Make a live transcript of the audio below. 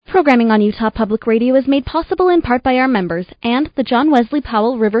Programming on Utah Public Radio is made possible in part by our members and the John Wesley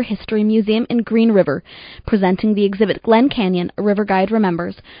Powell River History Museum in Green River, presenting the exhibit Glen Canyon, A River Guide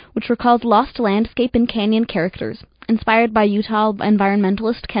Remembers, which recalls lost landscape and canyon characters, inspired by Utah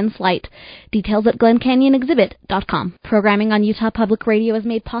environmentalist Ken Slight. Details at glencanyonexhibit.com. Programming on Utah Public Radio is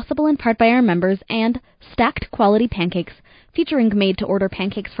made possible in part by our members and Stacked Quality Pancakes, featuring made-to-order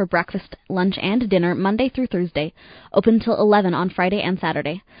pancakes for breakfast, lunch, and dinner Monday through Thursday, open till 11 on Friday and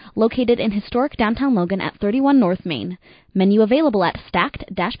Saturday. Located in historic downtown Logan at 31 North Main. Menu available at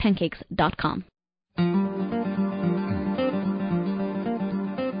stacked-pancakes.com.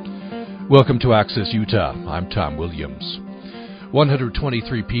 Welcome to Access Utah. I'm Tom Williams.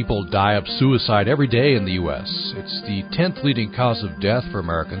 123 people die of suicide every day in the U.S. It's the 10th leading cause of death for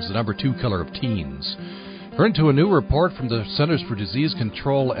Americans, the number 2 killer of teens. According to a new report from the Centers for Disease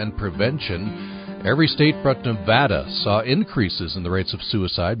Control and Prevention, every state but Nevada saw increases in the rates of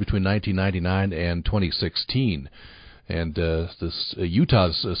suicide between 1999 and 2016. And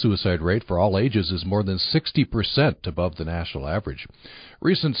Utah's suicide rate for all ages is more than 60% above the national average.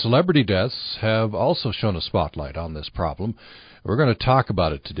 Recent celebrity deaths have also shown a spotlight on this problem. We're going to talk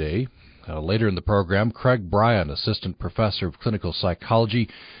about it today. Later in the program, Craig Bryan, Assistant Professor of Clinical Psychology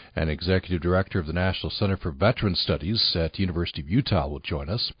and Executive Director of the National Center for Veteran Studies at the University of Utah, will join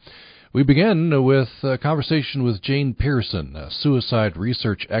us. We begin with a conversation with Jane Pearson, a suicide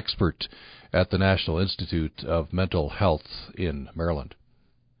research expert at the National Institute of Mental Health in Maryland.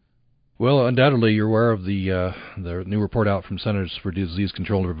 Well, undoubtedly, you're aware of the new report out from Centers for Disease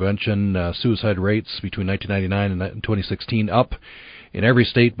Control and Prevention. Suicide rates between 1999 and 2016 up in every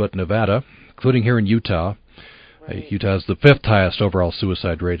state but Nevada, including here in Utah. Right. Utah has the 5th highest overall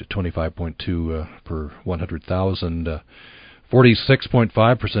suicide rate at 25.2 per 100,000.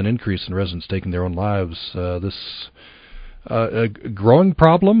 46.5% increase in residents taking their own lives. This a growing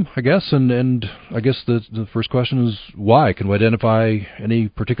problem, I guess, and I guess the first question is why? Can we identify any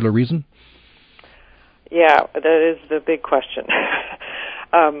particular reason? Yeah, that is the big question.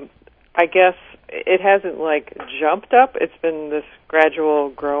 I guess it hasn't jumped up. It's been this gradual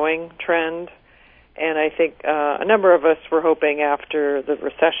growing trend, and I think a number of us were hoping after the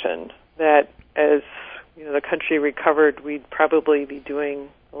recession that as the country recovered, we'd probably be doing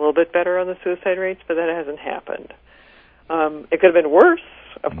a little bit better on the suicide rates, but that hasn't happened. It could have been worse,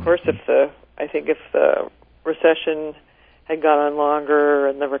 of course, if the recession had gone on longer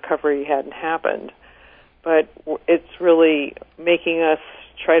and the recovery hadn't happened. But it's really making us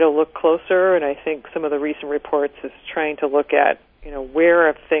try to look closer, and I think some of the recent reports is trying to look at, where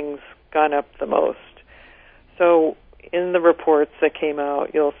have things gone up the most. So in the reports that came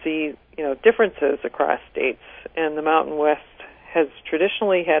out, you'll see, differences across states, and the Mountain West has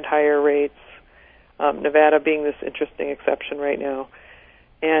traditionally had higher rates, Nevada being this interesting exception right now,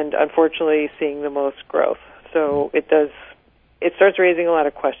 and unfortunately seeing the most growth. So it starts raising a lot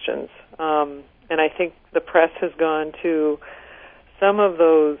of questions. And I think the press has gone to some of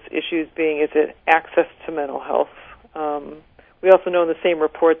those issues being, is it access to mental health? We also know in the same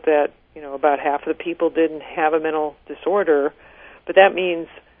report that, about half of the people didn't have a mental disorder, but that means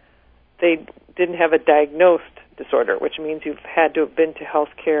they didn't have a diagnosed disorder, which means you've had to have been to health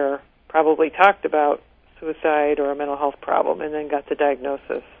care, probably talked about suicide or a mental health problem, and then got the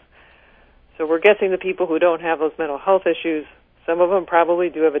diagnosis. So we're guessing the people who don't have those mental health issues, some of them probably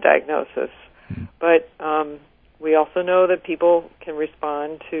do have a diagnosis. But we also know that people can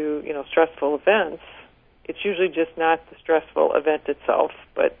respond to, stressful events. It's usually just not the stressful event itself,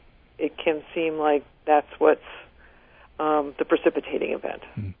 but it can seem like that's what's the precipitating event.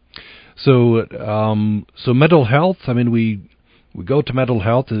 So mental health, we go to mental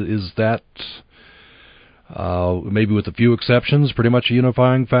health. Is that, maybe with a few exceptions, pretty much a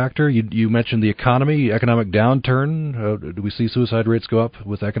unifying factor? You mentioned the economic downturn. Do we see suicide rates go up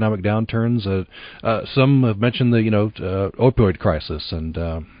with economic downturns? Some have mentioned the opioid crisis and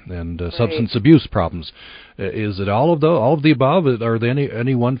right. Substance abuse problems. Is it all of the above? Are there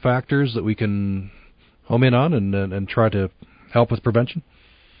any one factors that we can home in on and try to help with prevention?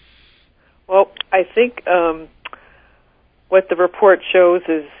 Well, I think what the report shows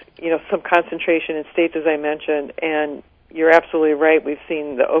is some concentration in states, as I mentioned, and you're absolutely right. We've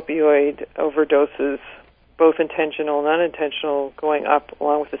seen the opioid overdoses, both intentional and unintentional, going up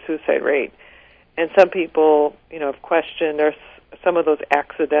along with the suicide rate. And some people, have questioned, are some of those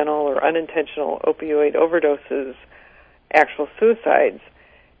accidental or unintentional opioid overdoses actual suicides?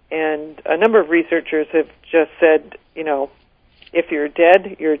 And a number of researchers have just said, if you're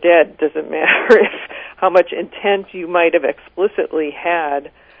dead, you're dead. Doesn't matter how much intent you might have explicitly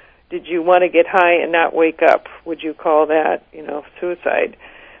had. Did you want to get high and not wake up? Would you call that, suicide?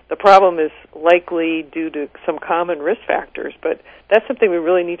 the problem is likely due to some common risk factors, but that's something we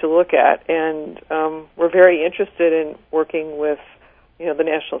really need to look at. And we're very interested in working with, the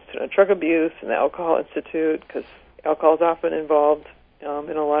National Institute on Drug Abuse and the Alcohol Institute, because alcohol is often involved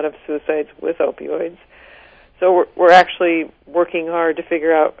in a lot of suicides with opioids. So we're actually working hard to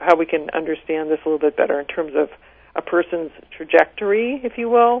figure out how we can understand this a little bit better in terms of a person's trajectory, if you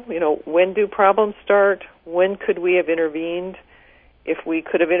will. When do problems start? When could we have intervened? If we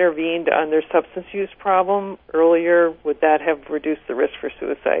could have intervened on their substance use problem earlier, would that have reduced the risk for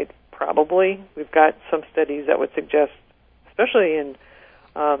suicide? Probably. We've got some studies that would suggest, especially in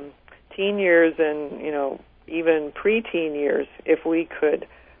teen years and, even pre-teen years, if we could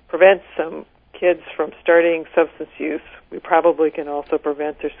prevent some kids from starting substance use, we probably can also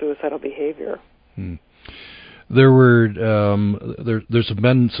prevent their suicidal behavior. There's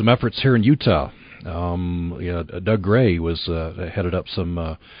been some efforts here in Utah. Doug Gray was headed up some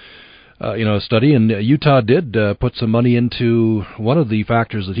a study, and Utah did put some money into one of the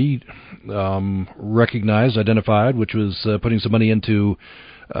factors that he identified, which was putting some money into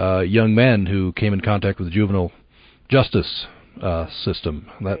young men who came in contact with the juvenile justice system.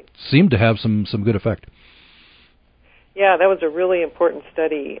 That seemed to have some good effect. Yeah, that was a really important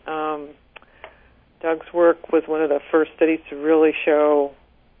study. Doug's work was one of the first studies to really show,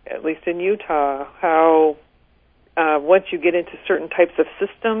 at least in Utah, how once you get into certain types of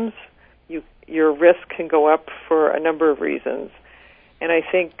systems, your risk can go up for a number of reasons. And I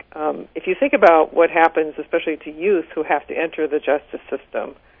think if you think about what happens, especially to youth who have to enter the justice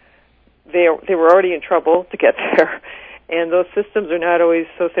system, they were already in trouble to get there, and those systems are not always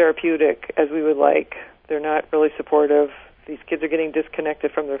so therapeutic as we would like. They're not really supportive. These kids are getting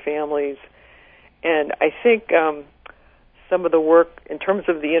disconnected from their families. And I think some of the work in terms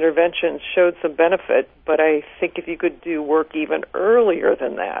of the interventions showed some benefit, but I think if you could do work even earlier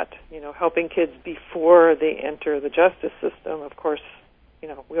than that, helping kids before they enter the justice system, of course,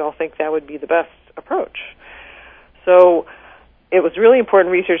 we all think that would be the best approach. So it was really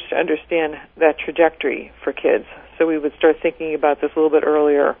important research to understand that trajectory for kids. So we would start thinking about this a little bit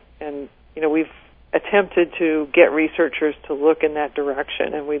earlier. And, we've attempted to get researchers to look in that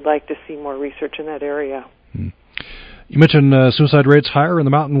direction, and we'd like to see more research in that area. You mentioned suicide rates higher in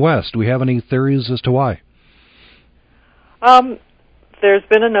the Mountain West. Do we have any theories as to why? There's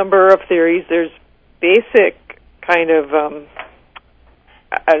been a number of theories. There's basic kind of,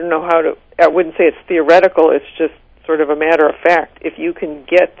 I don't know I wouldn't say it's theoretical, it's just sort of a matter of fact. If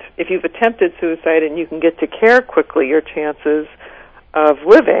you've attempted suicide and you can get to care quickly, your chances of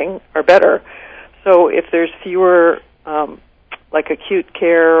living are better. So if there's fewer, like acute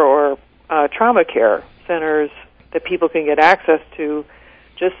care or trauma care centers that people can get access to,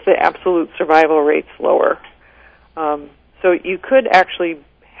 just the absolute survival rate's lower. So you could actually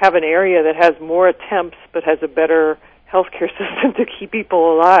have an area that has more attempts but has a better healthcare system to keep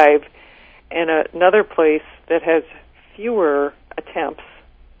people alive, and another place that has fewer attempts,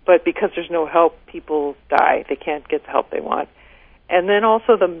 but because there's no help, people die. They can't get the help they want. And then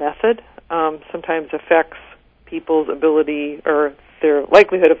also the method sometimes affects people's ability or their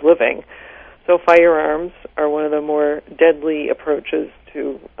likelihood of living. So firearms are one of the more deadly approaches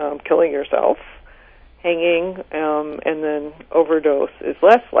to killing yourself. Hanging and then overdose is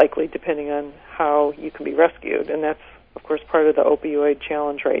less likely depending on how you can be rescued. And that's, of course, part of the opioid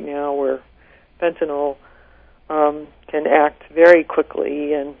challenge right now, where fentanyl can act very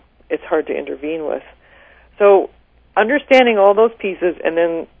quickly and it's hard to intervene with. So understanding all those pieces and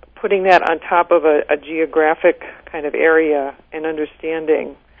then putting that on top of a geographic kind of area and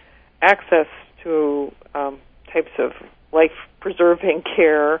understanding access to types of life-preserving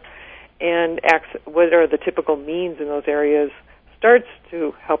care and what are the typical means in those areas starts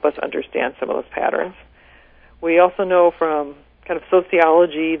to help us understand some of those patterns. We also know from kind of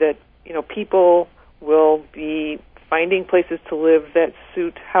sociology that, people will be finding places to live that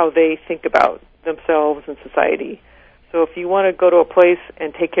suit how they think about themselves and society. So if you want to go to a place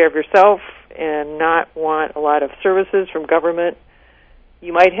and take care of yourself and not want a lot of services from government,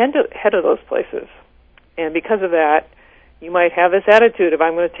 you might head to those places. And because of that, you might have this attitude of,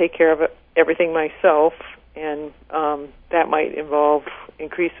 I'm going to take care of everything myself, and that might involve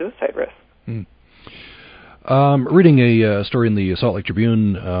increased suicide risk. Reading a story in the Salt Lake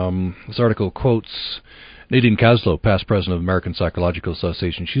Tribune, this article quotes Nadine Kaslow, past president of the American Psychological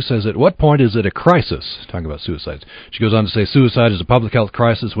Association. She says, at what point is it a crisis? Talking about suicides. She goes on to say, suicide is a public health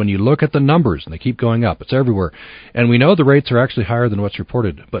crisis when you look at the numbers, and they keep going up. It's everywhere. And we know the rates are actually higher than what's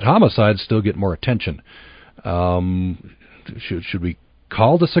reported, but homicides still get more attention. Should we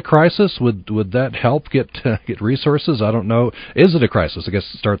call this a crisis? Would that help get resources? I don't know. Is it a crisis? I guess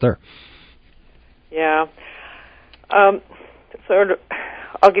start there. Yeah. Sort of.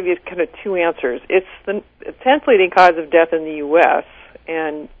 I'll give you kind of two answers. It's the 10th leading cause of death in the U.S.,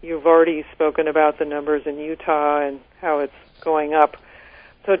 and you've already spoken about the numbers in Utah and how it's going up.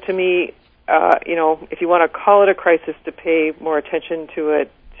 So to me, if you want to call it a crisis, to pay more attention to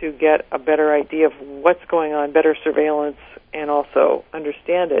it, to get a better idea of what's going on, better surveillance, and also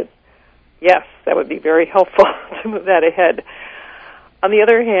understand it, yes, that would be very helpful to move that ahead. On the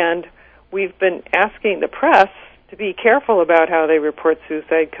other hand, we've been asking the press to be careful about how they report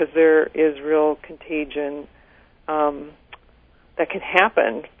suicide, because there is real contagion that can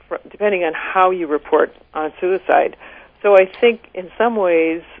happen depending on how you report on suicide. So I think in some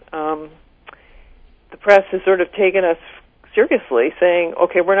ways the press has sort of taken us seriously, saying,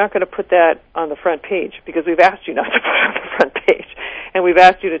 okay, we're not going to put that on the front page because we've asked you not to put it on the front page, and we've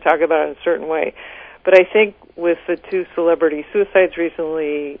asked you to talk about it in a certain way. But I think with the 2 celebrity suicides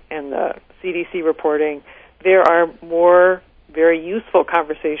recently and the CDC reporting, there are more very useful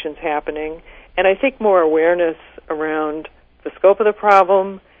conversations happening, and I think more awareness around the scope of the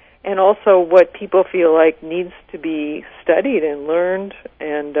problem and also what people feel like needs to be studied and learned,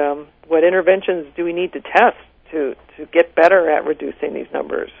 and what interventions do we need to test to get better at reducing these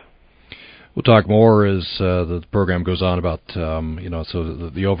numbers. We'll talk more as the program goes on about,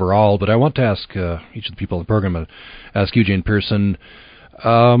 the overall, but I want to ask each of the people in the program, and ask you, Jane Pearson,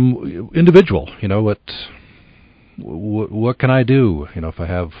 individual, what can I do, if I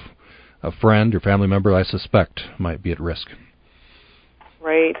have a friend or family member I suspect might be at risk?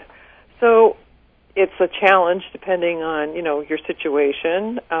 Right. So it's a challenge depending on, your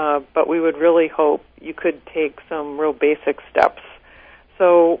situation, but we would really hope you could take some real basic steps.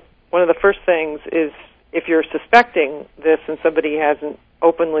 So one of the first things is, if you're suspecting this and somebody hasn't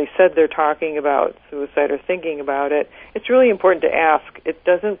openly said they're talking about suicide or thinking about it, it's really important to ask. It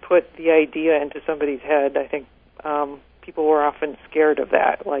doesn't put the idea into somebody's head. I think people were often scared of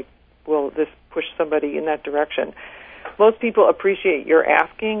that, like, will this push somebody in that direction? Most people appreciate your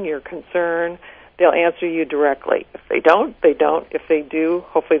asking, your concern. They'll answer you directly. If they don't, they don't. If they do,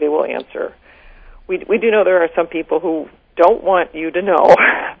 hopefully they will answer. We do know there are some people who don't want you to know,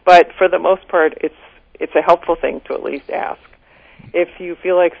 but for the most part, it's a helpful thing to at least ask. If you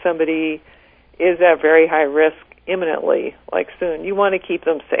feel like somebody is at very high risk imminently, like soon, you want to keep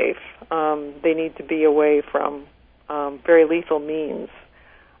them safe. They need to be away from very lethal means.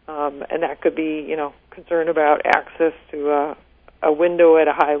 And that could be, concern about access to a window at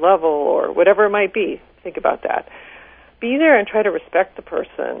a high level or whatever it might be. Think about that. Be there and try to respect the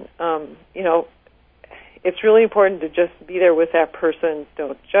person. It's really important to just be there with that person.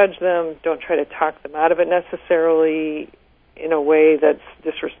 Don't judge them. Don't try to talk them out of it necessarily in a way that's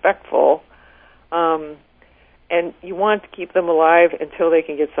disrespectful. And you want to keep them alive until they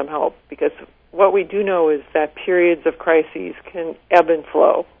can get some help, because what we do know is that periods of crises can ebb and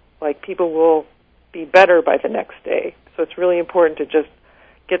flow. Like, people will be better by the next day. So it's really important to just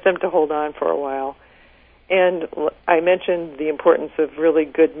get them to hold on for a while. And I mentioned the importance of really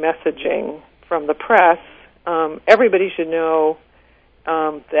good messaging from the press. Everybody should know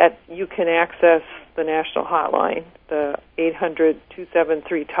that you can access the national hotline, the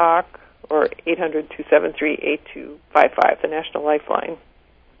 800-273-TALK or 800-273-8255, the national lifeline.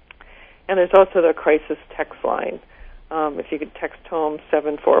 And there's also the crisis text line. If you could text home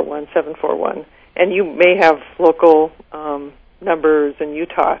 741-741. And you may have local numbers in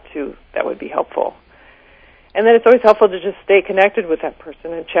Utah, too. That would be helpful. And then it's always helpful to just stay connected with that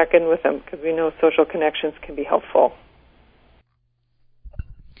person and check in with them, because we know social connections can be helpful.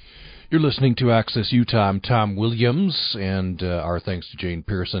 You're listening to Access Utah. I'm Tom Williams, and our thanks to Jane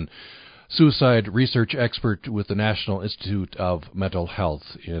Pearson, suicide research expert with the National Institute of Mental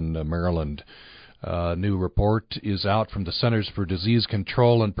Health in Maryland. A new report is out from the Centers for Disease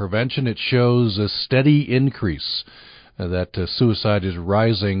Control and Prevention. It shows a steady increase, that suicide is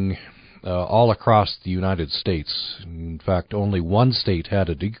rising all across the United States. In fact, only one state had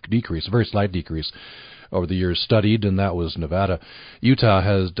a decrease, a very slight decrease, over the years studied, and that was Nevada. Utah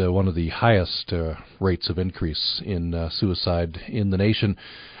has one of the highest rates of increase in suicide in the nation.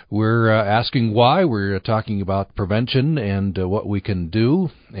 We're asking why. We're talking about prevention and what we can do.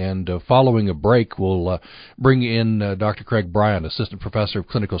 And following a break, we'll bring in Dr. Craig Bryan, Assistant Professor of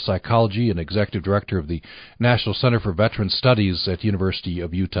Clinical Psychology and Executive Director of the National Center for Veteran Studies at the University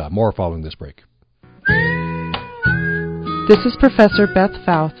of Utah. More following this break. This is Professor Beth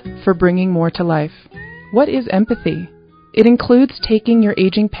Fouth for Bringing More to Life. What is empathy? It includes taking your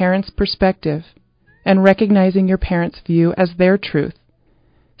aging parents' perspective and recognizing your parents' view as their truth,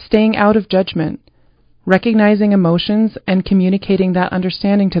 staying out of judgment, recognizing emotions and communicating that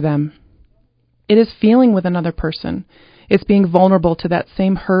understanding to them. It is feeling with another person. It's being vulnerable to that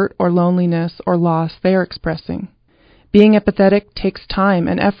same hurt or loneliness or loss they are expressing. Being empathetic takes time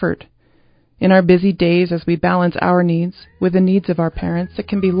and effort. In our busy days, as we balance our needs with the needs of our parents, it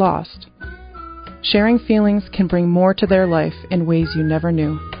can be lost. Sharing feelings can bring more to their life in ways you never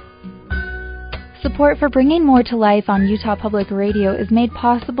knew. Support for Bringing More to Life on Utah Public Radio is made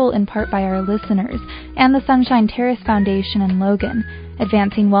possible in part by our listeners and the Sunshine Terrace Foundation in Logan,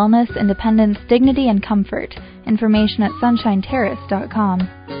 advancing wellness, independence, dignity, and comfort. Information at sunshineterrace.com.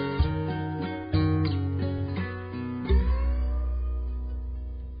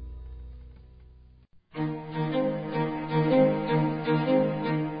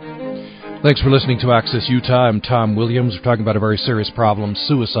 Thanks for listening to Access Utah. I'm Tom Williams. We're talking about a very serious problem,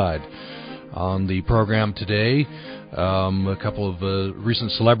 suicide. On the program today, a couple of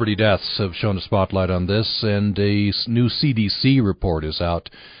recent celebrity deaths have shown a spotlight on this, and a new CDC report is out.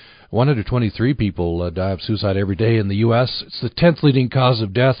 123 people die of suicide every day in the U.S. It's the 10th leading cause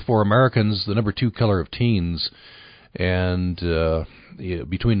of death for Americans, the number 2 killer of teens. And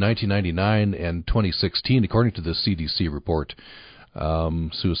between 1999 and 2016, according to the CDC report,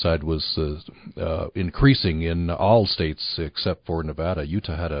 suicide was increasing in all states except for Nevada.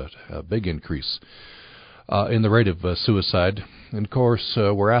 Utah had a big increase in the rate of suicide. And, of course,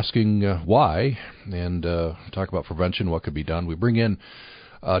 we're asking why and talk about prevention, what could be done. We bring in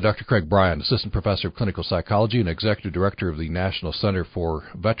Dr. Craig Bryan, Assistant Professor of Clinical Psychology and Executive Director of the National Center for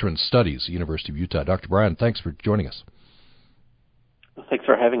Veteran Studies, University of Utah. Dr. Bryan, thanks for joining us. Thanks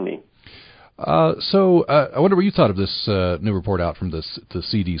for having me. So I wonder what you thought of this new report out from the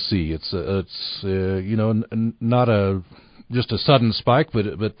CDC. It's not just a sudden spike,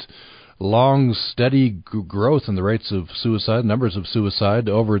 but long, steady growth in the rates of suicide, numbers of suicide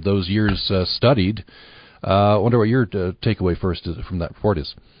over those years studied. I wonder what your takeaway first from that report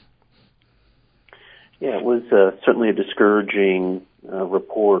is. Yeah, it was certainly a discouraging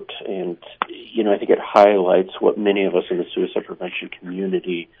report, and I think it highlights what many of us in the suicide prevention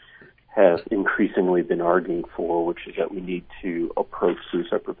community have increasingly been arguing for, which is that we need to approach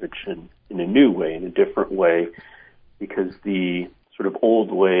suicide prevention in a new way, in a different way, because the sort of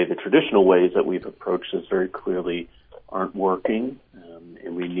old way, the traditional ways that we've approached this very clearly aren't working,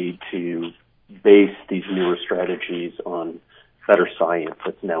 and we need to base these newer strategies on better science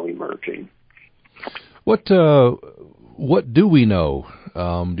that's now emerging. What do we know?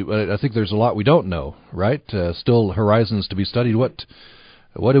 I think there's a lot we don't know, right? Still horizons to be studied.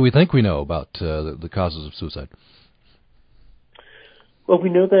 What do we think we know about the causes of suicide? Well, we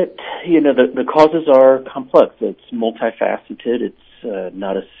know that the causes are complex. It's multifaceted. It's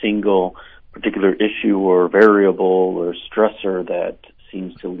not a single particular issue or variable or stressor that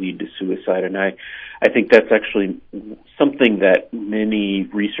seems to lead to suicide. And I think that's actually something that many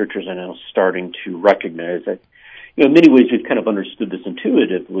researchers are now starting to recognize. That in many ways we've kind of understood this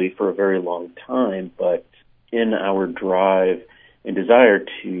intuitively for a very long time, but in our drive and desire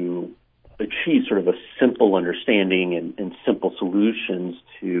to achieve sort of a simple understanding and simple solutions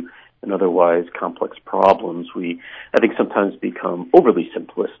to an otherwise complex problems, I think sometimes become overly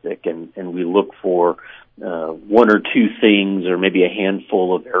simplistic, and we look for one or two things or maybe a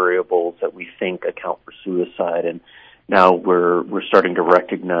handful of variables that we think account for suicide. And now we're starting to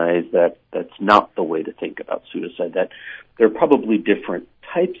recognize that that's not the way to think about suicide, that there are probably different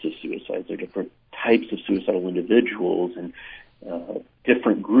types of suicides, there are different types of suicidal individuals, and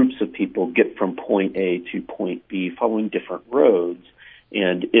different groups of people get from point A to point B following different roads.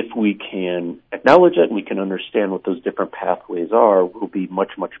 And if we can acknowledge it and we can understand what those different pathways are, we'll be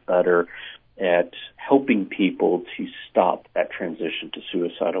much, much better at helping people to stop that transition to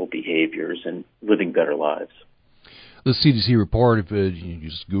suicidal behaviors and living better lives. The CDC report, if you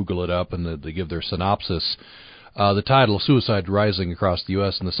just Google it up and they give their synopsis, the title, Suicide Rising Across the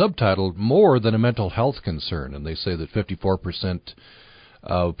U.S., and the subtitle, More Than a Mental Health Concern. And they say that 54%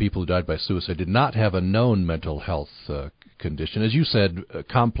 of people who died by suicide did not have a known mental health condition. As you said, a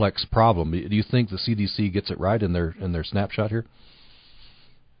complex problem. Do you think the CDC gets it right in their snapshot here?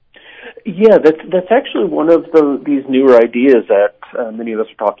 Yeah, that's actually one of these newer ideas that many of us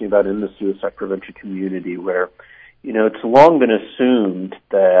are talking about in the suicide prevention community, where it's long been assumed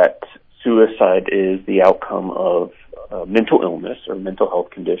that suicide is the outcome of mental illness or mental health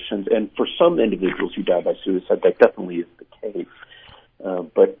conditions, and for some individuals who die by suicide, that definitely is the case.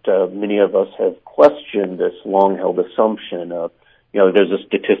 But many of us have questioned this long-held assumption of, there's a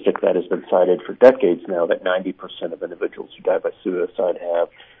statistic that has been cited for decades now that 90% of individuals who die by suicide have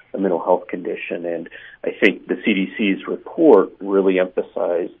a mental health condition. And I think the CDC's report really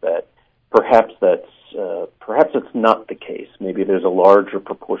emphasized that perhaps that's not the case. Maybe there's a larger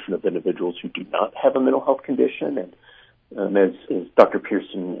proportion of individuals who do not have a mental health condition, and as Dr.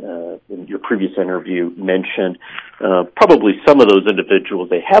 Pearson in your previous interview mentioned, probably some of those individuals,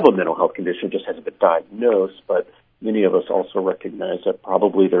 they have a mental health condition, just hasn't been diagnosed, but many of us also recognize that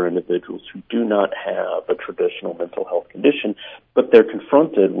probably there are individuals who do not have a traditional mental health condition, but they're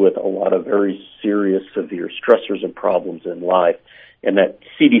confronted with a lot of very serious, severe stressors and problems in life. And that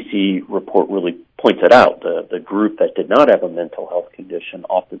CDC report really points it out. The group that did not have a mental health condition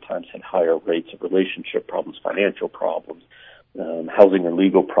oftentimes had higher rates of relationship problems, financial problems, housing or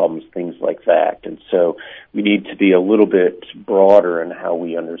legal problems, things like that. And so we need to be a little bit broader in how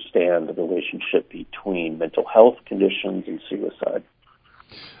we understand the relationship between mental health conditions and suicide.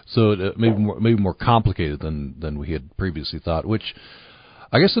 So maybe more complicated than we had previously thought, which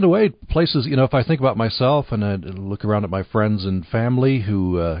I guess in a way, places, if I think about myself and I look around at my friends and family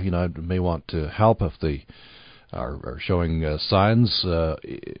who, I may want to help if they are showing signs.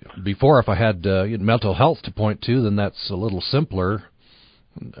 Before, if I had mental health to point to, then that's a little simpler.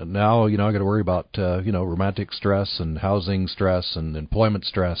 Now, I got to worry about, romantic stress and housing stress and employment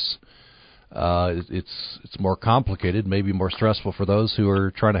stress. It's more complicated, maybe more stressful for those who are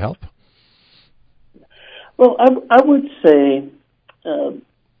trying to help. Well, I would say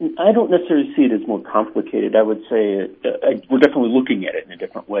I don't necessarily see it as more complicated. I would say we're definitely looking at it in a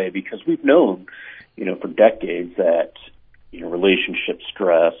different way because we've known, for decades that, relationship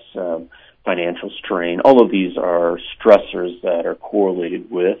stress, financial strain, all of these are stressors that are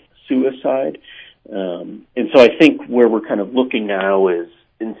correlated with suicide. And so I think where we're kind of looking now is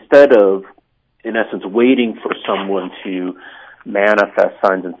instead of, in essence, waiting for someone to manifest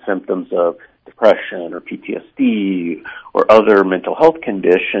signs and symptoms of depression or PTSD or other mental health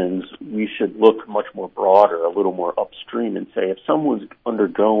conditions, we should look much more broader, a little more upstream, and say if someone's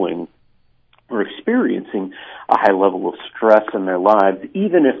undergoing or experiencing a high level of stress in their lives,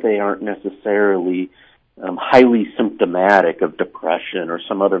 even if they aren't necessarily highly symptomatic of depression or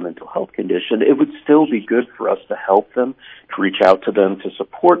some other mental health condition, it would still be good for us to help them, to reach out to them, to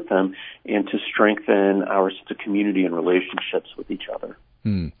support them, and to strengthen our sense of community and relationships with each other.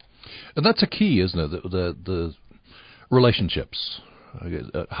 And that's a key, isn't it? The relationships.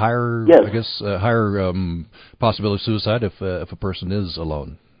 Higher, yes. I guess, higher possibility of suicide if a person is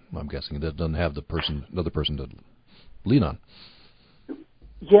alone. I'm guessing that doesn't have another person to lean on.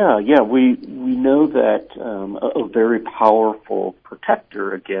 Yeah. We know that a very powerful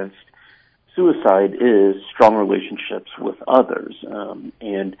protector against suicide is strong relationships with others,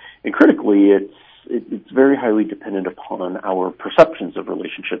 and critically, it's very highly dependent upon our perceptions of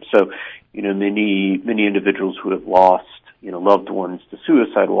relationships. So, many individuals who have lost, loved ones to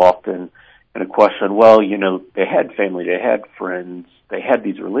suicide will often kind of question, well, they had family, they had friends, they had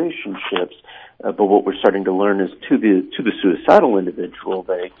these relationships, but what we're starting to learn is to the suicidal individual,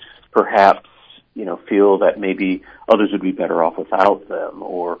 they perhaps, feel that maybe others would be better off without them,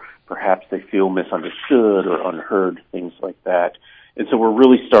 or perhaps they feel misunderstood or unheard, things like that. And so we're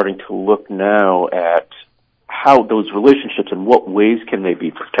really starting to look now at how those relationships and what ways can they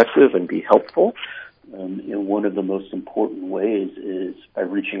be protective and be helpful. One of the most important ways is by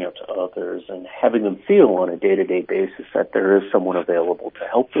reaching out to others and having them feel on a day-to-day basis that there is someone available to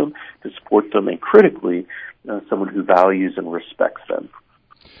help them, to support them, and critically, someone who values and respects them.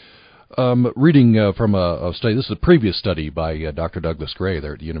 Reading from a study, this is a previous study by Dr. Douglas Gray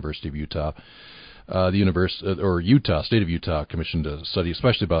there at the University of Utah. State of Utah commissioned a study,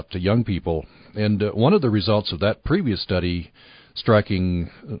 especially about young people. And one of the results of that previous study, striking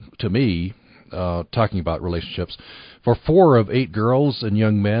to me, talking about relationships, for 4 of 8 girls and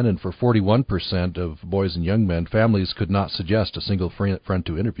young men, and for 41% of boys and young men, families could not suggest a single friend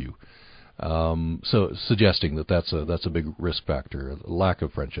to interview. So suggesting that's a big risk factor, lack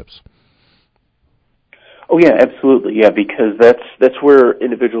of friendships. Oh yeah, absolutely. Yeah, because that's where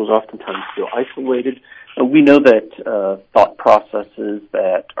individuals oftentimes feel isolated. We know that thought processes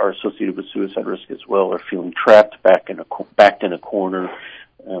that are associated with suicide risk as well are feeling trapped, backed in a corner,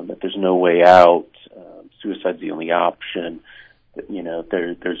 that there's no way out. Suicide's the only option.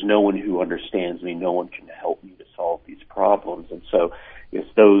 There's no one who understands me. No one can help me to solve these problems. And so, it's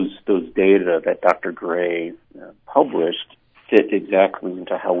those data that Dr. Gray published fit exactly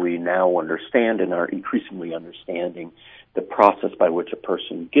into how we now understand and are increasingly understanding the process by which a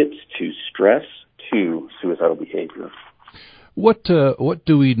person gets to stress to suicidal behavior. What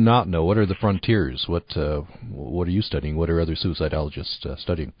do we not know? What are the frontiers? What are you studying? What are other suicidologists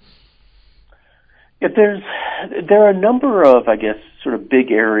studying? Yeah, there are a number of, I guess, sort of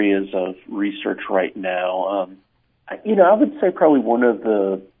big areas of research right now. I would say probably one of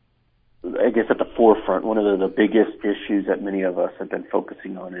the, I guess at the forefront, one of the biggest issues that many of us have been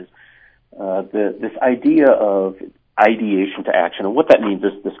focusing on is this idea of ideation to action. And what that means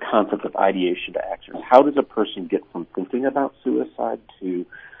is this concept of ideation to action. How does a person get from thinking about suicide to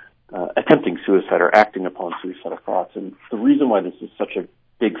attempting suicide or acting upon suicidal thoughts? And the reason why this is such a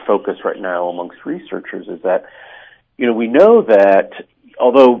big focus right now amongst researchers is that, we know that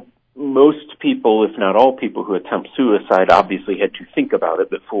although most people, if not all people who attempt suicide obviously had to think about it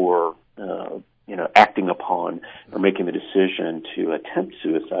before, acting upon or making the decision to attempt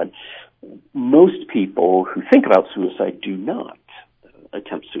suicide, most people who think about suicide do not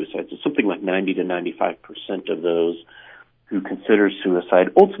attempt suicide. So something like 90 to 95% of those who consider suicide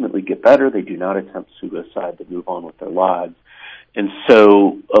ultimately get better. They do not attempt suicide. They move on with their lives. And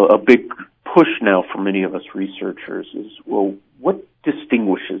so a big push now for many of us researchers is, well, what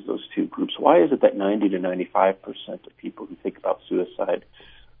distinguishes those two groups? Why is it that 90 to 95% of people who think about suicide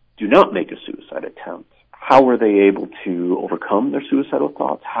do not make a suicide attempt? How are they able to overcome their suicidal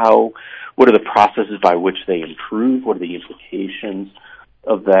thoughts? What are the processes by which they improve? What are the implications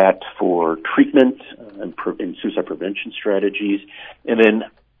of that for treatment and suicide prevention strategies? And then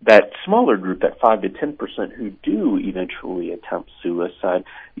that smaller group, that 5 to 10% who do eventually attempt suicide,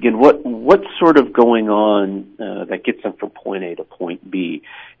 again, what's sort of going on that gets them from point A to point B?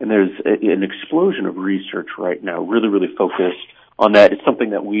 And there's an explosion of research right now, really, really focused on that. It's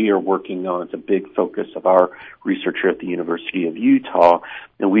something that we are working on. It's a big focus of our research here at the University of Utah.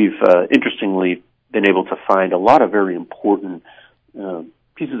 And we've, interestingly, been able to find a lot of very important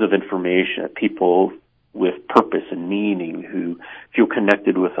pieces of information that people with purpose and meaning, who feel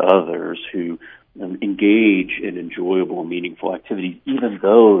connected with others, who engage in enjoyable and meaningful activities, even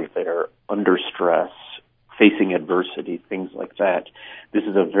though they're under stress, facing adversity, things like that. This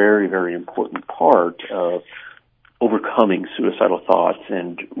is a very, very important part of overcoming suicidal thoughts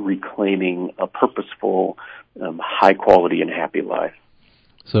and reclaiming a purposeful, high quality and happy life.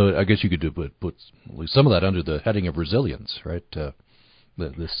 So I guess you could put some of that under the heading of resilience, right?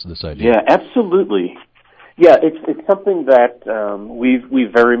 This idea. Yeah, absolutely. Yeah, it's something that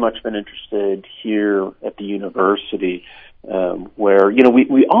we've very much been interested here at the university, where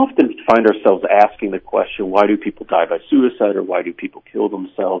we often find ourselves asking the question, why do people die by suicide, or why do people kill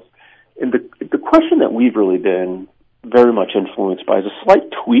themselves? And the question that we've really been very much influenced by is a slight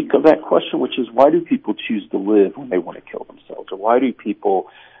tweak of that question, which is, why do people choose to live when they want to kill themselves? Or why do people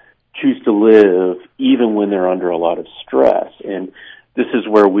choose to live even when they're under a lot of stress? And this is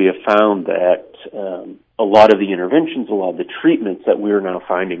where we have found that a lot of the interventions, a lot of the treatments that we are now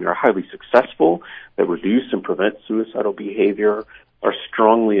finding are highly successful, that reduce and prevent suicidal behavior, are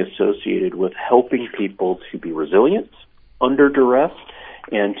strongly associated with helping people to be resilient under duress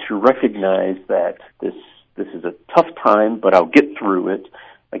and to recognize that this is a tough time, but I'll get through it.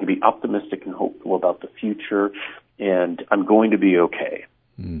 I can be optimistic and hopeful about the future, and I'm going to be okay.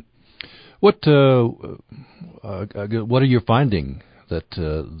 Mm. What are you finding that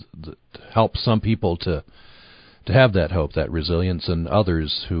helps some people to have that hope, that resilience, and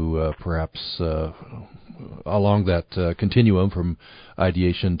others who perhaps along that continuum from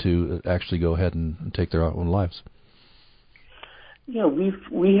ideation to actually go ahead and take their own lives? Yeah,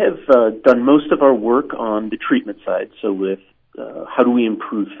 we have done most of our work on the treatment side. So with how do we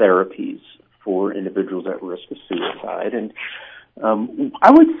improve therapies for individuals at risk of suicide? And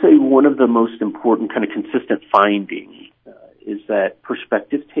I would say one of the most important kind of consistent findings is that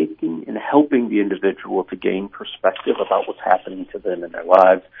perspective taking and helping the individual to gain perspective about what's happening to them in their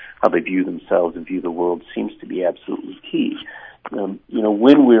lives, how they view themselves and view the world, seems to be absolutely key.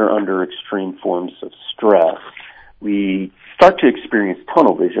 When we're under extreme forms of stress, we start to experience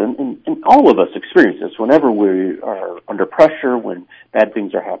tunnel vision, and all of us experience this. Whenever we are under pressure, when bad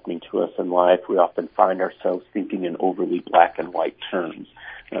things are happening to us in life, we often find ourselves thinking in overly black and white terms.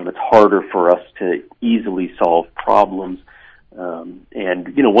 It's harder for us to easily solve problems.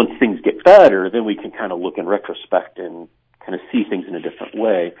 Once things get better, then we can kind of look in retrospect and kind of see things in a different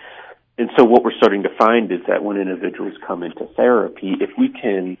way. And so what we're starting to find is that when individuals come into therapy, if we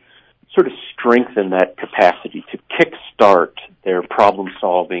can sort of strengthen that capacity to kickstart their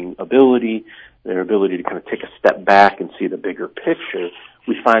problem-solving ability, their ability to kind of take a step back and see the bigger picture,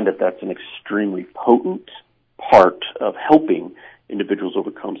 we find that that's an extremely potent part of helping individuals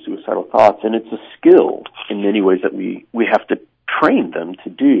overcome suicidal thoughts. And it's a skill in many ways that we have to train them to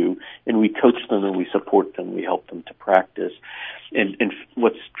do, and we coach them and we support them, we help them to practice. And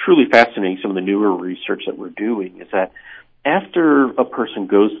what's truly fascinating, some of the newer research that we're doing, is that after a person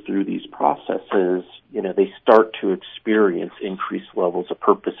goes through these processes, they start to experience increased levels of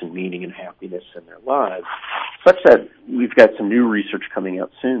purpose and meaning and happiness in their lives, such that we've got some new research coming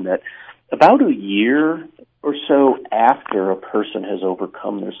out soon that about a year or so after a person has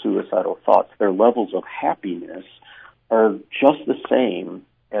overcome their suicidal thoughts, their levels of happiness are just the same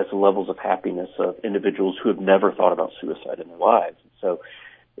as the levels of happiness of individuals who have never thought about suicide in their lives. So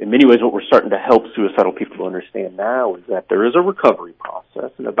in many ways, what we're starting to help suicidal people to understand now is that there is a recovery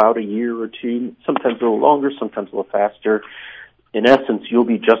process, and about a year or two, sometimes a little longer, sometimes a little faster, in essence, you'll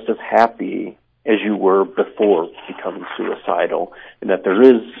be just as happy as you were before becoming suicidal, and that there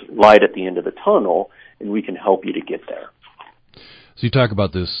is light at the end of the tunnel, and we can help you to get there. So you talk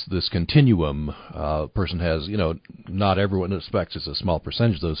about this continuum. Person has, not everyone expects it's a small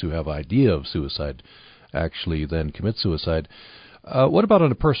percentage of those who have idea of suicide actually then commit suicide. What about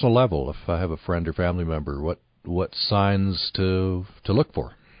on a personal level? If I have a friend or family member, what signs to look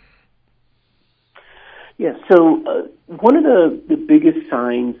for? Yeah, so one of the biggest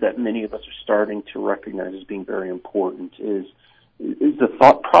signs that many of us are starting to recognize as being very important is the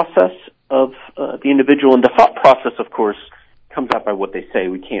thought process of the individual. And the thought process, of course, comes out by what they say.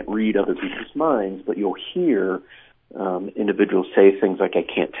 We can't read other people's minds, but you'll hear individuals say things like, I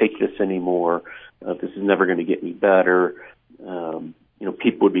can't take this anymore, this is never going to get any better,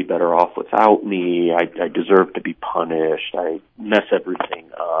 people would be better off without me, I deserve to be punished, I mess everything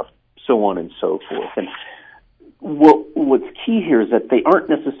up, so on and so forth. And what's key here is that they aren't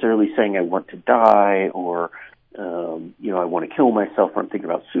necessarily saying I want to die or I want to kill myself, or I'm thinking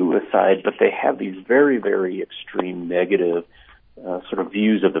about suicide, but they have these very, very extreme negative sort of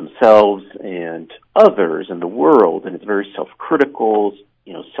views of themselves and others and the world, and it's very self-critical,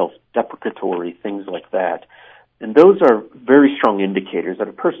 self-deprecatory, things like that. And those are very strong indicators that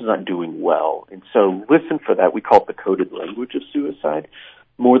a person's not doing well. And so listen for that. We call it the coded language of suicide.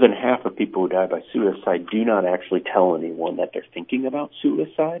 More than half of people who die by suicide do not actually tell anyone that they're thinking about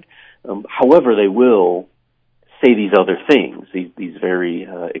suicide. However, they will say these other things, these very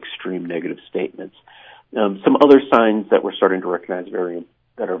extreme negative statements. Some other signs that we're starting to recognize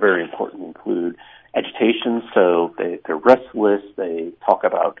that are very important include agitation. So they're restless. They talk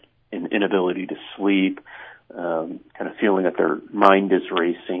about an inability to sleep, kind of feeling that their mind is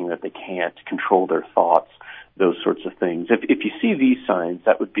racing, that they can't control their thoughts, those sorts of things. If you see these signs,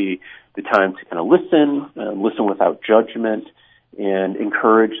 that would be the time to kind of listen without judgment, and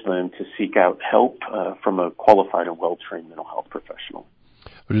encourage them to seek out help from a qualified and well-trained mental health professional.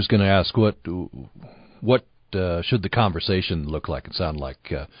 I'm just going to ask, what should the conversation look like and sound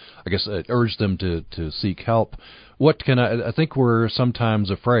like? I guess urge them to seek help. I think we're sometimes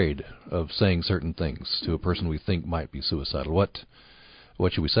afraid of saying certain things to a person we think might be suicidal. What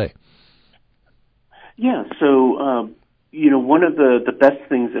should we say? Yeah, so one of the best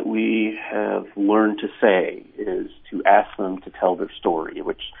things that we have learned to say is to ask them to tell their story,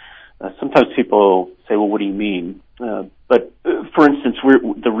 which sometimes people say, well, what do you mean? But for instance,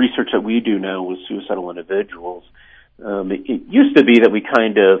 the research that we do now with suicidal individuals, it used to be that we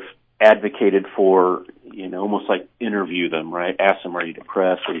kind of advocated for, almost like interview them, right? Ask them, are you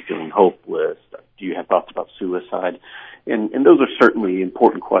depressed? Are you feeling hopeless? Do you have thoughts about suicide? And those are certainly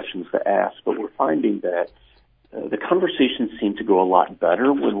important questions to ask, but we're finding that the conversations seem to go a lot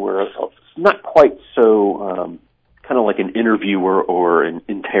better when we're not quite so kind of like an interviewer or an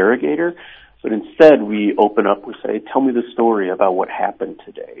interrogator, but instead we open up, we say, tell me the story about what happened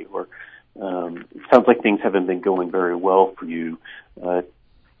today, or it sounds like things haven't been going very well for you.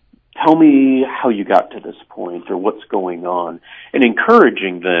 Tell me how you got to this point or what's going on, and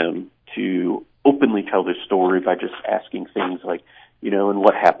encouraging them to openly tell their story by just asking things like, and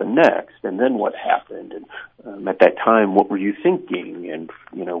what happened next, and then what happened, and at that time, what were you thinking, and,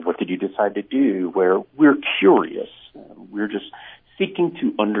 what did you decide to do, where we're curious. We're just seeking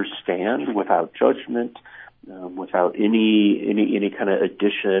to understand without judgment, without any kind of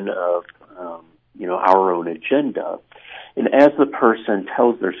addition of, our own agenda. And as the person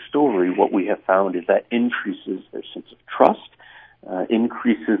tells their story, what we have found is that increases their sense of trust,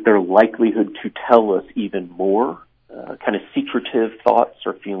 increases their likelihood to tell us even more kind of secretive thoughts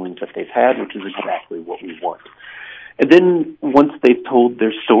or feelings that they've had, which is exactly what we want. And then once they've told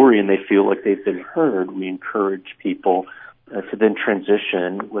their story and they feel like they've been heard, we encourage people to then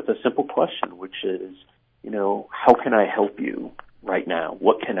transition with a simple question, which is, how can I help you right now?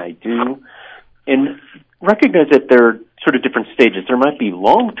 What can I do? And recognize that there are sort of different stages. There might be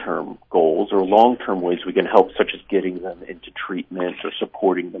long-term goals or long-term ways we can help, such as getting them into treatment or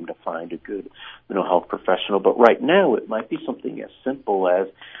supporting them to find a good mental health professional. But right now, it might be something as simple as,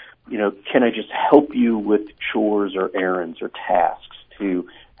 can I just help you with chores or errands or tasks to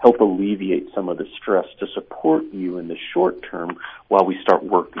help alleviate some of the stress to support you in the short term while we start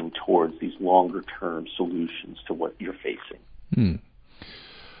working towards these longer-term solutions to what you're facing.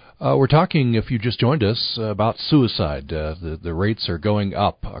 We're talking, if you just joined us, about suicide. The rates are going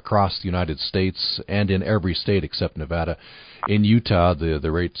up across the United States and in every state except Nevada. In Utah,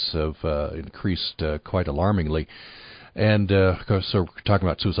 the rates have increased quite alarmingly. And, of course, so we're talking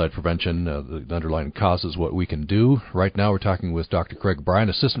about suicide prevention, the underlying causes, what we can do. Right now we're talking with Dr. Craig Bryan,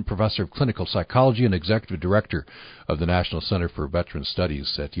 Assistant Professor of Clinical Psychology and Executive Director of the National Center for Veteran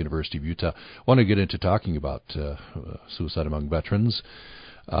Studies at the University of Utah. I want to get into talking about suicide among veterans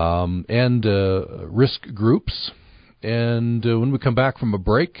and risk groups. And when we come back from a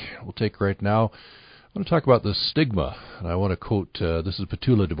break, we'll take right now, I want to talk about the stigma. And I want to quote, this is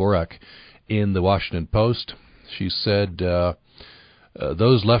Petula Dvorak in the Washington Post. She said,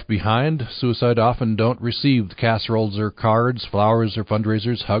 those left behind, suicide often don't receive casseroles or cards, flowers or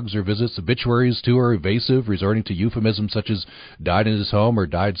fundraisers, hugs or visits. Obituaries, too, are evasive, resorting to euphemisms such as died in his home or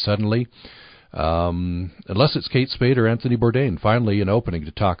died suddenly. Unless it's Kate Spade or Anthony Bourdain, finally an opening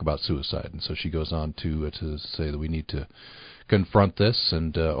to talk about suicide. And so she goes on to say that we need to confront this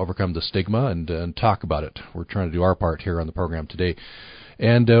and overcome the stigma and talk about it. We're trying to do our part here on the program today.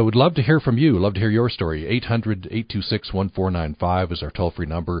 And would love to hear from you. Love to hear your story. 800-826-1495 is our toll-free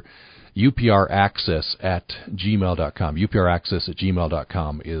number. upraccess@gmail.com.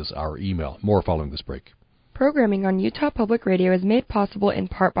 upraccess@gmail.com is our email. More following this break. Programming on Utah Public Radio is made possible in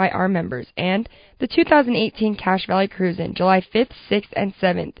part by our members and the 2018 Cache Valley Cruise-In, July 5th, 6th, and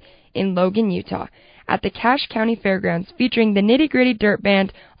 7th in Logan, Utah, at the Cache County Fairgrounds, featuring the Nitty Gritty Dirt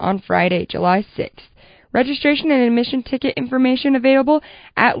Band on Friday, July 6th. Registration and admission ticket information available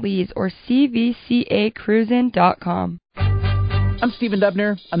at Lee's or cvcacruisin.com. I'm Stephen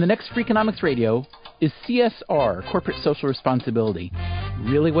Dubner. On the next Freakonomics Radio, is CSR, Corporate Social Responsibility,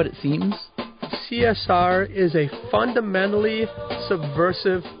 really what it seems? CSR is a fundamentally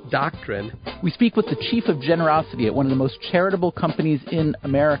subversive doctrine. We speak with the chief of generosity at one of the most charitable companies in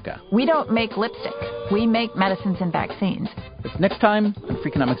America. We don't make lipstick. We make medicines and vaccines. It's next time on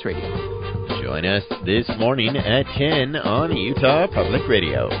Freakonomics Radio. Join us this morning at 10 on Utah Public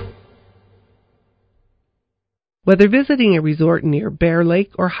Radio. Whether visiting a resort near Bear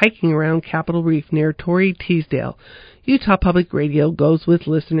Lake or hiking around Capitol Reef near Torrey Teasdale, Utah Public Radio goes with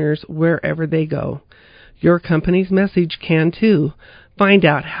listeners wherever they go. Your company's message can too. Find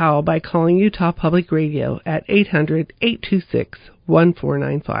out how by calling Utah Public Radio at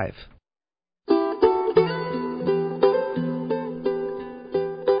 800-826-1495.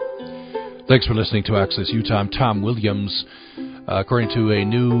 Thanks for listening to Access Utah. I'm Tom Williams. According to a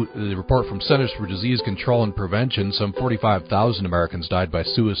new report from Centers for Disease Control and Prevention, some 45,000 Americans died by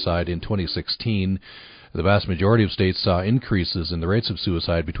suicide in 2016. The vast majority of states saw increases in the rates of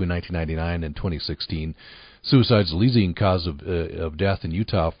suicide between 1999 and 2016. Suicide is the leading cause of death in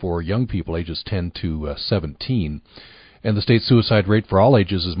Utah for young people ages 10 to 17. And the state suicide rate for all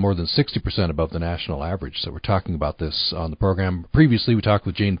ages is more than 60% above the national average. So we're talking about this on the program. Previously, we talked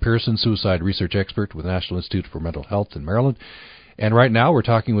with Jane Pearson, suicide research expert with the National Institute for Mental Health in Maryland. And right now, we're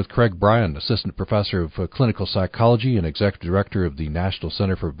talking with Craig Bryan, Assistant Professor of Clinical Psychology and Executive Director of the National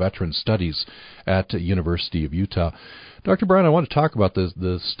Center for Veteran Studies at the University of Utah. Dr. Bryan, I want to talk about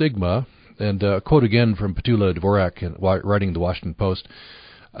the stigma, and a quote again from Petula Dvorak writing the Washington Post.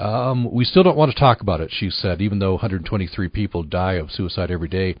 We still don't want to talk about it, she said, even though 123 people die of suicide every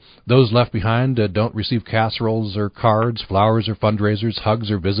day. Those left behind don't receive casseroles or cards, flowers or fundraisers, hugs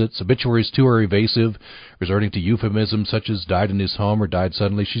or visits. Obituaries, too, are evasive, resorting to euphemisms such as died in his home or died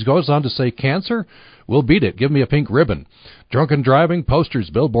suddenly. She goes on to say, cancer? We'll beat it. Give me a pink ribbon. Drunken driving, posters,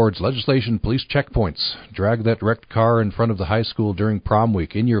 billboards, legislation, police checkpoints. Drag that wrecked car in front of the high school during prom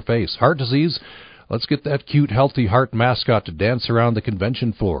week. In your face. Heart disease? Let's get that cute, healthy heart mascot to dance around the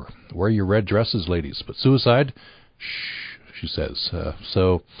convention floor. Wear your red dresses, ladies. But suicide? Shh, she says.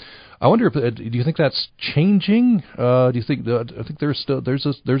 So I wonder if do you think that's changing? Do you think I think there's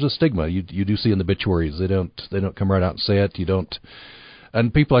a stigma you do see in the obituaries. They don't come right out and say it. You don't,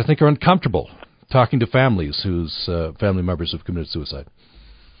 and people I think are uncomfortable talking to families whose family members have committed suicide.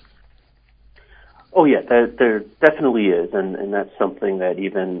 Oh, yeah, there definitely is, and that's something that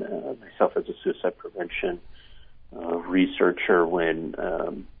even myself as a suicide prevention researcher, when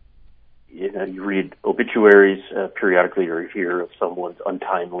you read obituaries periodically, or hear of someone's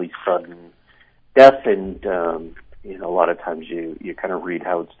untimely, sudden death, and a lot of times you kind of read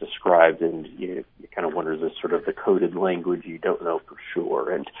how it's described, and you kind of wonder, is this sort of the coded language you don't know for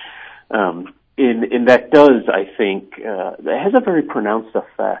sure, and and that does, I think, that has a very pronounced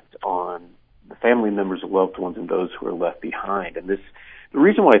effect on the family members, loved ones, and those who are left behind. And the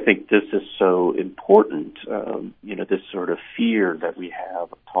reason why I think this is so important, this sort of fear that we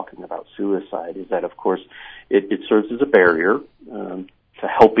have of talking about suicide, is that, of course, it serves as a barrier to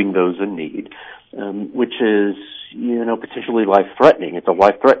helping those in need, which is, potentially life-threatening. It's a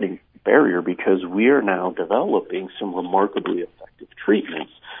life-threatening barrier because we are now developing some remarkably effective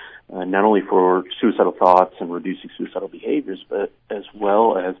treatments, not only for suicidal thoughts and reducing suicidal behaviors, but as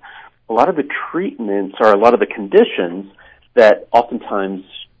well as a lot of the treatments or a lot of the conditions that oftentimes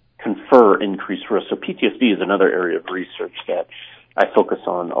confer increased risk. So PTSD is another area of research that I focus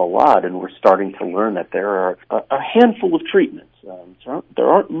on a lot, and we're starting to learn that there are a handful of treatments. There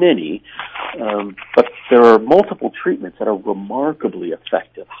aren't many, but there are multiple treatments that are remarkably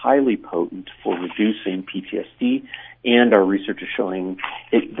effective, highly potent for reducing PTSD, and our research is showing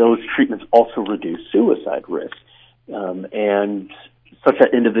those treatments also reduce suicide risk. And such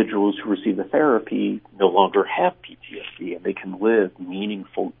that individuals who receive the therapy no longer have PTSD, and they can live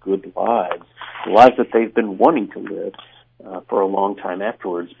meaningful, good lives that they've been wanting to live for a long time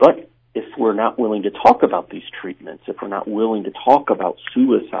afterwards. But if we're not willing to talk about these treatments, if we're not willing to talk about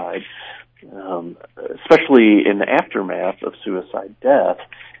suicide, especially in the aftermath of suicide death,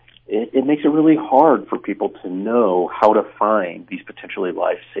 it makes it really hard for people to know how to find these potentially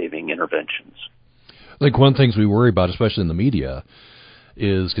life-saving interventions. I think one of the things we worry about, especially in the media,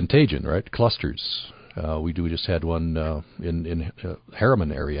 is contagion, right? Clusters. We just had one in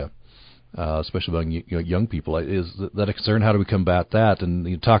Harriman area, especially among young people. Is that a concern? How do we combat that? And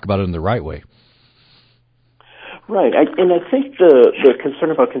you talk about it in the right way. Right, and I think the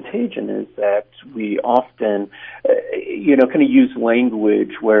concern about contagion is that we often, kind of use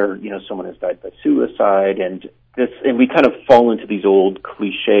language where someone has died by suicide, and we kind of fall into these old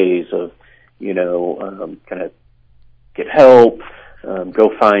cliches of, kind of get help,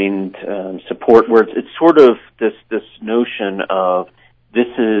 go find support. Where it's sort of this notion of this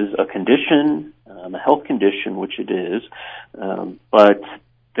is a condition, a health condition, which it is, but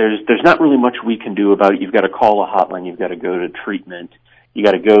there's not really much we can do about it. You've got to call a hotline. You've got to go to treatment. You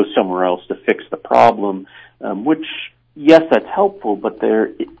got to go somewhere else to fix the problem. Which, yes, that's helpful, but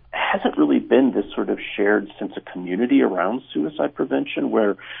it hasn't really been this sort of shared sense of community around suicide prevention,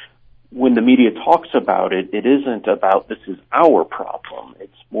 where when the media talks about it, it isn't about this is our problem.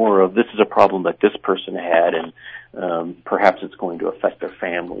 It's more of this is a problem that this person had, and perhaps it's going to affect their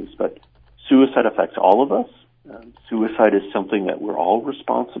families. But suicide affects all of us. Suicide is something that we're all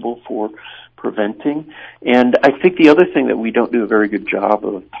responsible for preventing. And I think the other thing that we don't do a very good job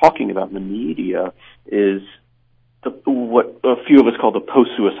of talking about in the media is what a few of us call the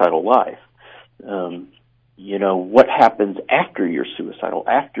post-suicidal life. What happens after you're suicidal,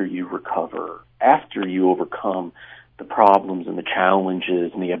 after you recover, after you overcome the problems and the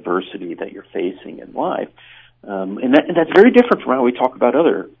challenges and the adversity that you're facing in life. And that's very different from how we talk about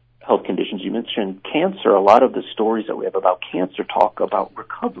other health conditions. You mentioned cancer. A lot of the stories that we have about cancer talk about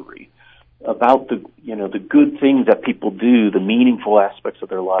recovery, about the good things that people do, the meaningful aspects of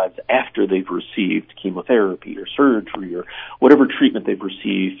their lives after they've received chemotherapy or surgery or whatever treatment they've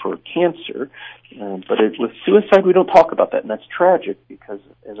received for cancer. But with suicide, we don't talk about that, and that's tragic because,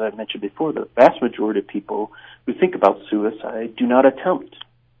 as I mentioned before, the vast majority of people who think about suicide do not attempt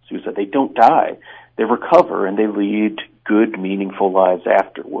suicide. They don't die. They recover, and they lead good, meaningful lives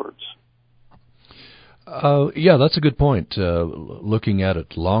afterwards. Yeah, that's a good point. Looking at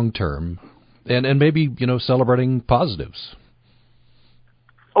it long term, and maybe celebrating positives.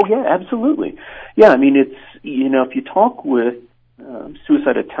 Oh yeah, absolutely. Yeah, I mean it's if you talk with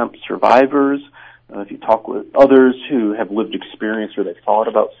suicide attempt survivors, if you talk with others who have lived experience or they've thought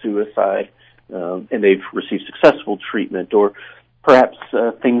about suicide and they've received successful treatment, or perhaps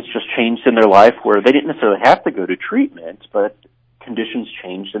things just changed in their life where they didn't necessarily have to go to treatment, but conditions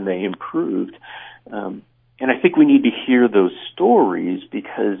changed and they improved. And I think we need to hear those stories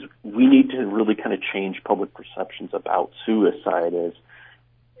because we need to really kind of change public perceptions about suicide as,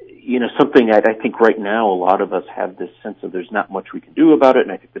 something I think right now a lot of us have this sense of there's not much we can do about it.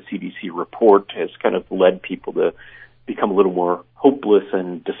 And I think the CDC report has kind of led people to become a little more hopeless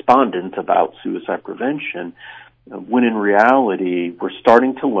and despondent about suicide prevention, when in reality we're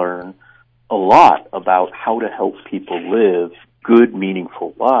starting to learn a lot about how to help people live good,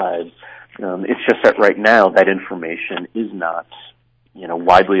 meaningful lives. It's just that right now that information is not,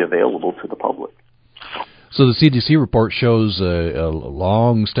 widely available to the public. So the CDC report shows a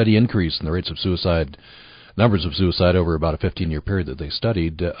long, steady increase in the rates of suicide, numbers of suicide over about a 15-year period that they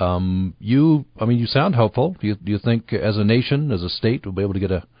studied. You sound hopeful. Do you think as a nation, as a state, we'll be able to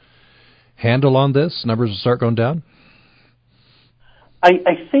get a handle on this? Numbers will start going down? I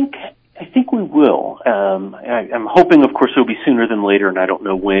think we will. I'm hoping, of course, it'll be sooner than later, and I don't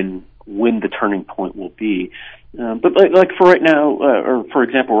know when the turning point will be. But like for right now, or for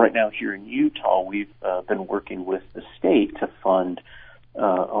example, right now here in Utah, we've been working with the state to fund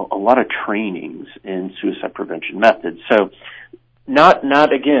a lot of trainings in suicide prevention methods. So not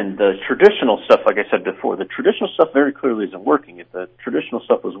again the traditional stuff. Like I said before, the traditional stuff very clearly isn't working. If the traditional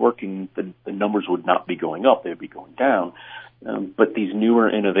stuff was working, the numbers would not be going up; they would be going down. But these newer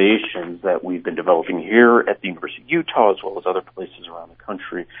innovations that we've been developing here at the University of Utah, as well as other places around the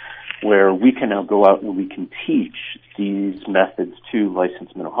country, where we can now go out and we can teach these methods to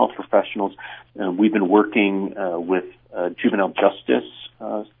licensed mental health professionals. We've been working with juvenile justice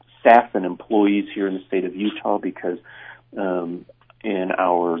staff and employees here in the state of Utah because in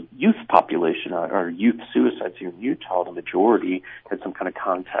our youth population, our youth suicides here in Utah, the majority had some kind of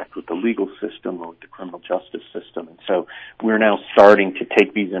contact with the legal system or with the criminal justice system. And so we're now starting to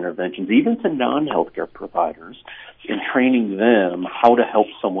take these interventions, even to non-healthcare providers, and training them how to help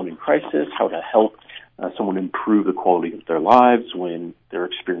someone in crisis, how to help someone improve the quality of their lives when they're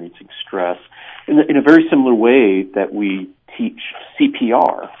experiencing stress, in a very similar way that we teach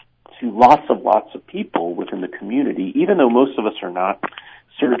CPR to lots of people within the community. Even though most of us are not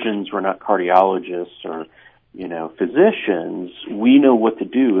surgeons, we're not cardiologists or, physicians, we know what to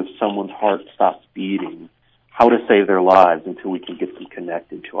do if someone's heart stops beating, how to save their lives until we can get them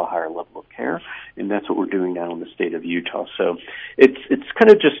connected to a higher level of care. And that's what we're doing now in the state of Utah. So it's kind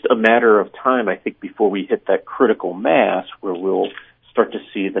of just a matter of time, I think, before we hit that critical mass where we'll start to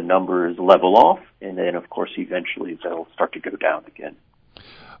see the numbers level off. And then, of course, eventually they'll start to go down again.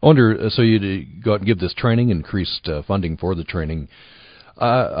 I wonder, so you go out and give this training, increased funding for the training.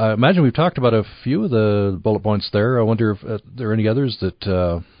 I imagine we've talked about a few of the bullet points there. I wonder if there are any others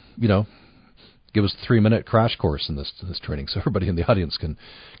that, give us a 3-minute crash course in this training so everybody in the audience can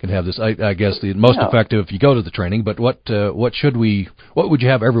have this. I guess the most effective if you go to the training, but what would you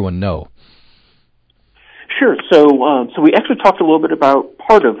have everyone know? Sure. So we actually talked a little bit about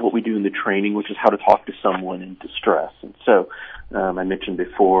part of what we do in the training, which is how to talk to someone in distress. And so I mentioned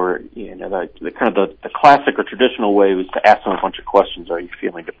before, the classic or traditional way was to ask them a bunch of questions. Are you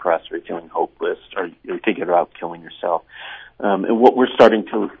feeling depressed? Are you feeling hopeless? Are you thinking about killing yourself? And what we're starting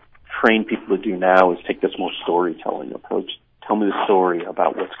to train people to do now is take this more storytelling approach. Tell me the story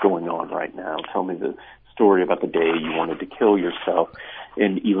about what's going on right now. Tell me the story about the day you wanted to kill yourself,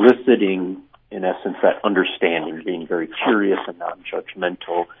 and eliciting, in essence, that understanding, being very curious and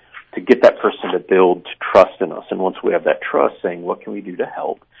non-judgmental, to get that person to build trust in us. And once we have that trust, saying, what can we do to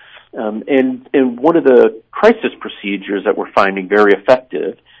help? And one of the crisis procedures that we're finding very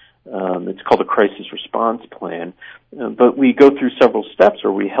effective, it's called a crisis response plan, but we go through several steps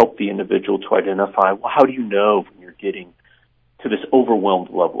where we help the individual to identify, well, how do you know when you're getting to this overwhelmed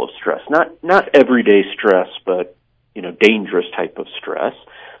level of stress? Not everyday stress, but, dangerous type of stress.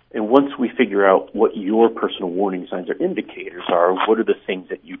 And once we figure out what your personal warning signs or indicators are, what are the things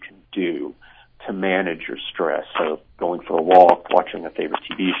that you can do to manage your stress? So going for a walk, watching a favorite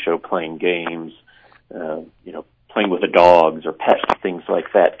TV show, playing games, playing with the dogs or pets, things like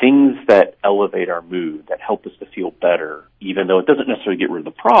that. Things that elevate our mood, that help us to feel better, even though it doesn't necessarily get rid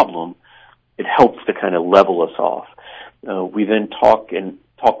of the problem, it helps to kind of level us off. We then talk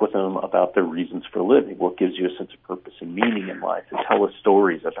with them about their reasons for living, what gives you a sense of purpose and meaning in life, and tell us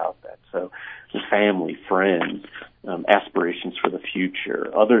stories about that. So family, friends, aspirations for the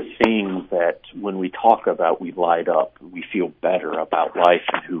future, other things that when we talk about, we light up, we feel better about life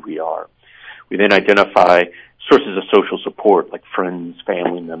and who we are. We then identify sources of social support, like friends,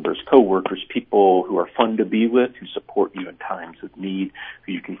 family members, coworkers, people who are fun to be with, who support you in times of need,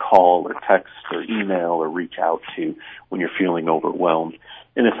 who you can call or text or email or reach out to when you're feeling overwhelmed.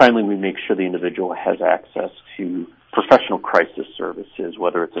 And then finally, we make sure the individual has access to professional crisis services,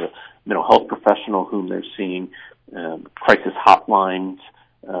 whether it's a mental health professional whom they're seeing, crisis hotlines,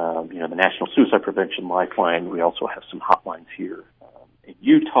 the National Suicide Prevention Lifeline. We also have some hotlines here in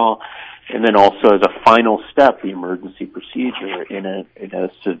Utah. And then also as a final step, the emergency procedure in a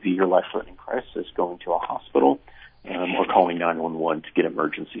severe life-threatening crisis, going to a hospital or calling 911 to get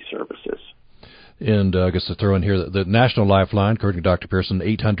emergency services. And I guess to throw in here, the National Lifeline, according to Dr. Pearson,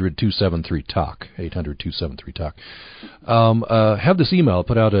 800-273-TALK, 800-273-TALK. Have this email,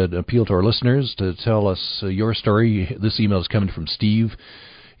 put out an appeal to our listeners to tell us your story. This email is coming from Steve.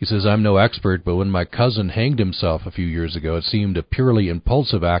 He says, I'm no expert, but when my cousin hanged himself a few years ago, it seemed a purely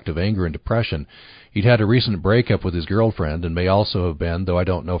impulsive act of anger and depression. He'd had a recent breakup with his girlfriend and may also have been, though I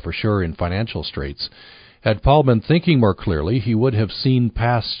don't know for sure, in financial straits. Had Paul been thinking more clearly, he would have seen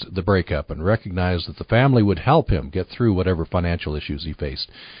past the breakup and recognized that the family would help him get through whatever financial issues he faced.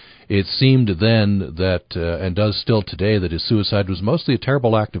 It seemed then that, and does still today, that his suicide was mostly a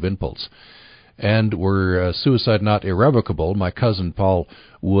terrible act of impulse. And were suicide not irrevocable, my cousin Paul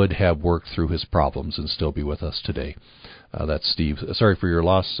would have worked through his problems and still be with us today. That's Steve. Sorry for your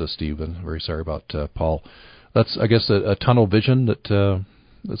loss, Steve, and very sorry about Paul. That's, I guess, a tunnel vision that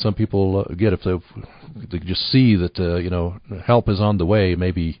some people get if they just see that help is on the way.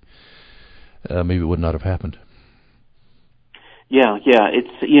 Maybe it would not have happened. Yeah.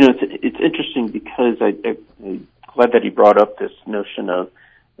 It's interesting because I'm glad that he brought up this notion of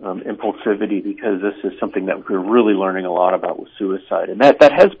impulsivity, because this is something that we're really learning a lot about with suicide, and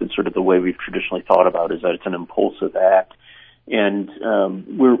that has been sort of the way we've traditionally thought about, is that it's an impulsive act, and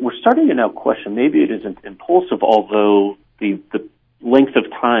we're starting to now question maybe it isn't impulsive, although the length of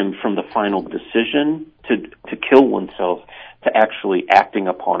time from the final decision to kill oneself to actually acting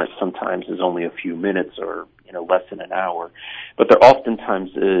upon it sometimes is only a few minutes or less than an hour, but there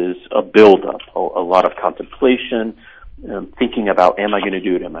oftentimes is a build-up, a lot of contemplation. Thinking about, am I going to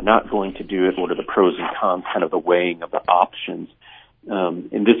do it, am I not going to do it, what are the pros and cons, kind of the weighing of the options.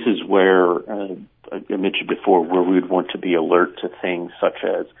 And this is where, I mentioned before, where we would want to be alert to things such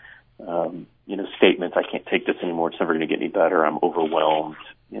as, statements, I can't take this anymore, it's never going to get any better, I'm overwhelmed,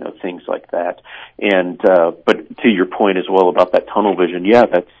 things like that. And, but to your point as well about that tunnel vision,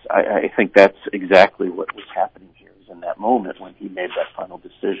 I think that's exactly what was happening here, is in that moment when he made that final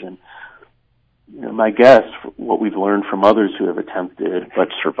decision. My guess, what we've learned from others who have attempted but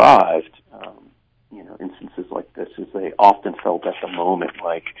survived, instances like this, is they often felt at the moment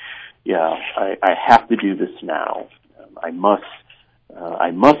like, I have to do this now. I must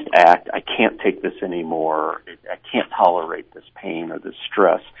act. I can't take this anymore. I can't tolerate this pain or this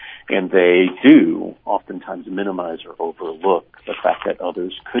stress. And they do oftentimes minimize or overlook the fact that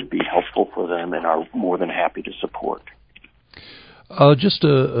others could be helpful for them and are more than happy to support. Just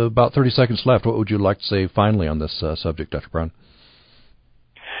about 30 seconds left. What would you like to say finally on this subject, Dr. Brown?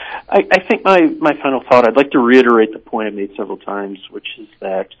 I think my final thought, I'd like to reiterate the point I've made several times, which is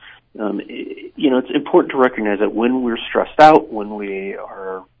that, it's important to recognize that when we're stressed out, when we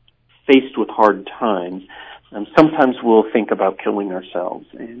are faced with hard times, sometimes we'll think about killing ourselves.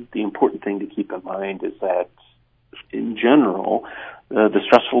 And the important thing to keep in mind is that, in general, the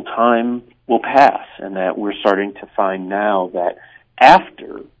stressful time will pass, and that we're starting to find now that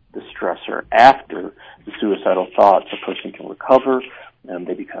after the stressor, after the suicidal thoughts, a person can recover,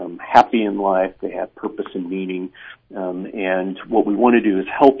 they become happy in life, they have purpose and meaning, and what we want to do is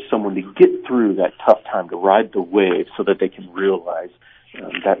help someone to get through that tough time, to ride the wave so that they can realize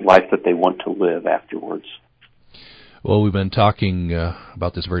that life that they want to live afterwards. Well, we've been talking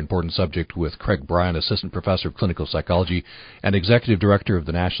about this very important subject with Craig Bryan, Assistant Professor of Clinical Psychology and Executive Director of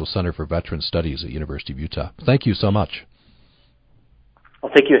the National Center for Veteran Studies at University of Utah. Thank you so much.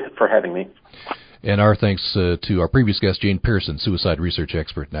 Well, thank you for having me. And our thanks to our previous guest, Jane Pearson, suicide research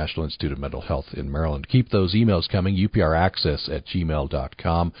expert, National Institute of Mental Health in Maryland. Keep those emails coming,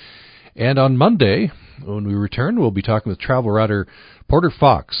 upraccess@gmail.com. And on Monday, when we return, we'll be talking with travel writer Porter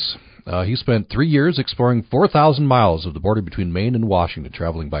Fox. He spent 3 years exploring 4,000 miles of the border between Maine and Washington,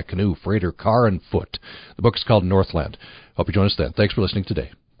 traveling by canoe, freighter, car, and foot. The book is called Northland. Hope you join us then. Thanks for listening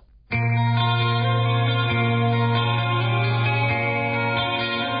today.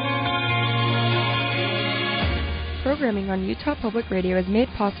 Programming on Utah Public Radio is made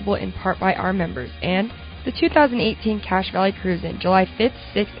possible in part by our members and the 2018 Cache Valley Cruise-In, July 5th,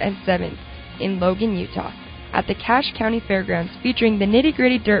 6th, and 7th in Logan, Utah, at the Cache County Fairgrounds, featuring the Nitty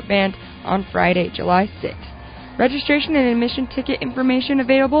Gritty Dirt Band on Friday, July 6th. Registration and admission ticket information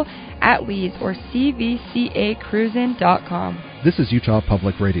available at Lee's or cvcacruisin.com. This is Utah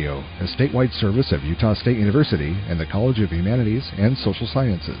Public Radio, a statewide service of Utah State University and the College of Humanities and Social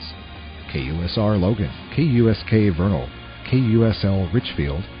Sciences. KUSR Logan, KUSK Vernal, KUSL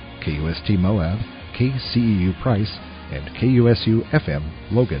Richfield, KUST Moab, KCEU Price, and KUSU FM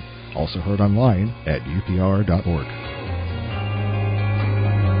Logan. Also heard online at upr.org.